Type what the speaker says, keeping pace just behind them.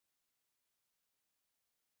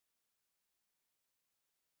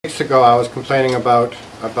weeks ago I was complaining about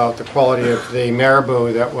the quality of the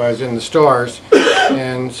Marabou that was in the stores,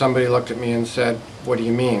 and somebody looked at me and said, "What do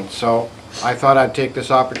you mean?" So I thought I'd take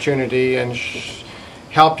this opportunity and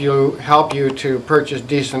help you to purchase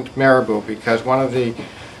decent Marabou, because one of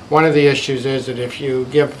the issues is that if you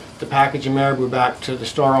give the package of Marabou back to the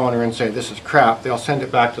store owner and say this is crap, they'll send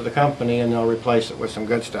it back to the company and they'll replace it with some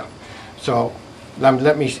good stuff. So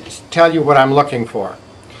let me tell you what I'm looking for.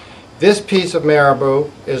 This piece of Marabou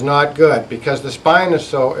is not good because the spine is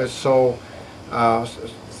so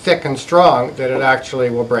thick and strong that it actually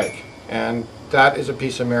will break, and that is a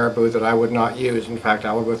piece of Marabou that I would not use. In fact,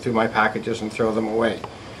 I will go through my packages and throw them away.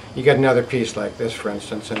 You get another piece like this, for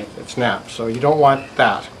instance, and it snaps, so you don't want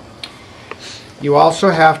that. You also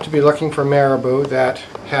have to be looking for Marabou that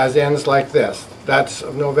has ends like this. That's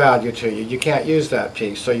of no value to you. You can't use that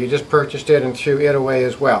piece, so you just purchased it and threw it away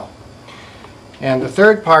as well. And the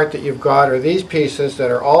third part that you've got are these pieces that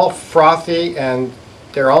are all frothy and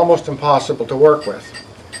they're almost impossible to work with.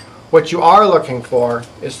 What you are looking for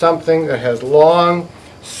is something that has long,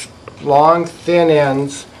 thin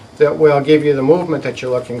ends that will give you the movement that you're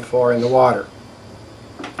looking for in the water.